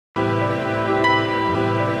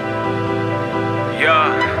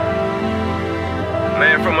Yeah.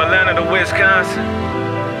 Man, from Atlanta to Wisconsin.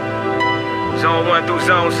 Zone 1 through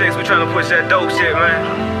Zone 6, we tryna push that dope shit, man.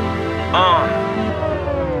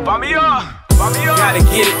 Bump me up. Gotta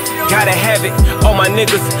get it, gotta have it. All my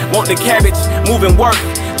niggas want the cabbage, moving work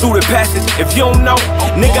through the passage. If you don't know,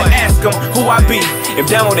 nigga, ask them who I be. If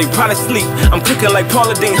down, they probably sleep. I'm cooking like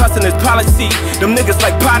Paula Dean, hustling his policy. Them niggas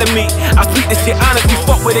like pot of meat. I speak this shit honestly,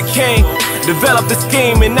 fuck with a king. Develop the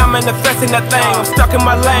scheme and I'm manifesting that thing. I'm stuck in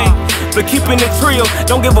my lane, but keeping it real.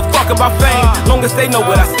 Don't give a fuck about fame. Long as they know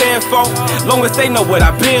what I stand for, long as they know what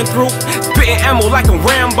I've been through. Spitting ammo like a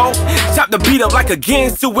Rambo, chop the beat up like a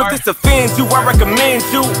Ginsu. If this offends you, I recommend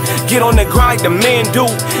you get on the grind like the men do.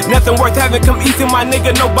 Nothing worth having come easy, my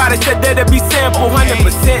nigga. Nobody said that it'd be simple.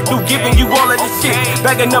 100% through giving you all of this shit,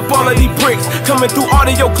 bagging up all of these bricks, coming through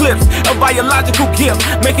audio clips. A biological gift,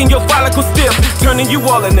 making your follicles stiff, turning you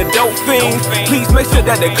all into dope fiends. Please make sure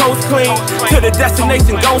that the coast clean. To the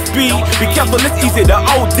destination, go speed. Be careful, it's easy to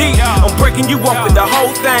OD. I'm breaking you off with the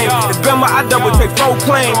whole thing. It's Bama, I double take full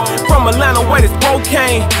claim. From Atlanta, where it's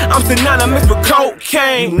Spokane, I'm synonymous with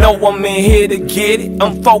cocaine. You know I'm in here to get it.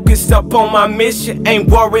 I'm focused up on my mission. Ain't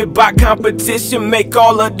worried about competition. Make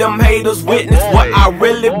all of them haters witness what I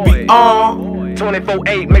really be on.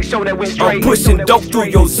 24/8, make sure that we straight. I'm pushing dope through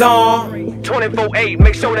your zone. 24/8,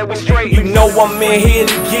 make sure that we straight. You know I'm in here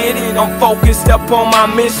to get it. I'm focused up on my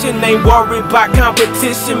mission. Ain't worried about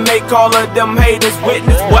competition. Make all of them haters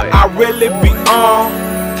witness what I really be on.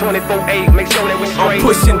 24/8, make sure that we straight. I'm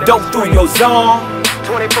pushing dope through your zone.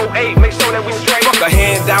 24/8, make sure that we straight. Fuck a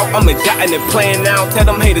handout, I'm jotting and playing now. Tell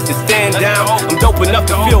them haters to stand down. I'm dope enough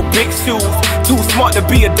to fill big shoes, too smart to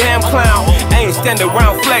be a damn clown. I ain't standing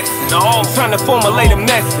around flexing, I'm trying to formulate a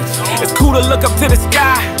message. It's cool to look up to the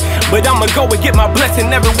sky, but I'ma go and get my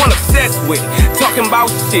blessing. Everyone obsessed with talking about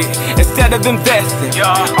shit instead of investing.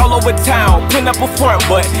 All over town, putting up a front,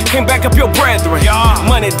 but can't back up your brethren.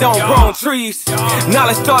 Money don't grow on trees,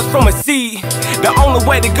 knowledge starts from a seed. The only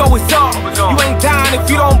way to go is up. You ain't dying if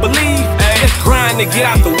you don't believe. Just grind to get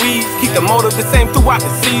out the weeds. Keep the motive the same throughout the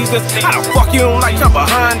seasons. How the fuck you don't like jump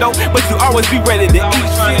behind though, but you always be ready to eat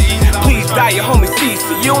shit? Please die, your homie cease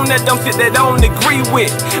it. You on that dumb shit that I don't agree with.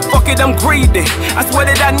 Fuck it, I'm greedy. I swear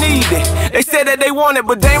that I need it. They said that they want it,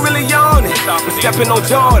 but they ain't really on it. I'm stepping on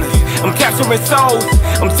Jordans, I'm capturing souls,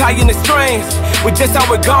 I'm tying the strings with just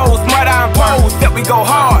how it goes. Might I impose that we go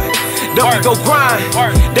hard, that we go grind,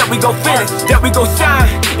 that we go finish, that we go shine.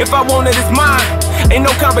 If I want it, it's mine. Ain't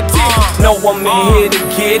no competition. No, I'm in here to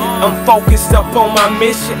get it. I'm focused up on my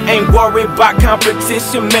mission. Ain't worried about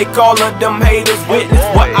competition. Make all of them haters witness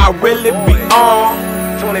what I really be on.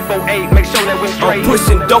 24/8, make sure that we straight. I'm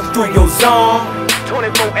pushing dope through your zone.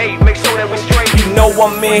 24/8, make sure that we straight. You know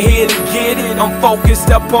I'm in here to get it. I'm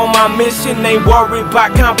focused up on my mission. Ain't worried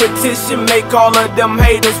about competition. Make all of them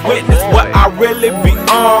haters witness what I really be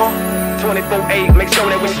on. 24/8, make sure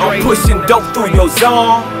that we straight. I'm pushing dope through your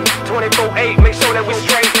zone. 24/8, make sure that we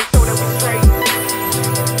straight.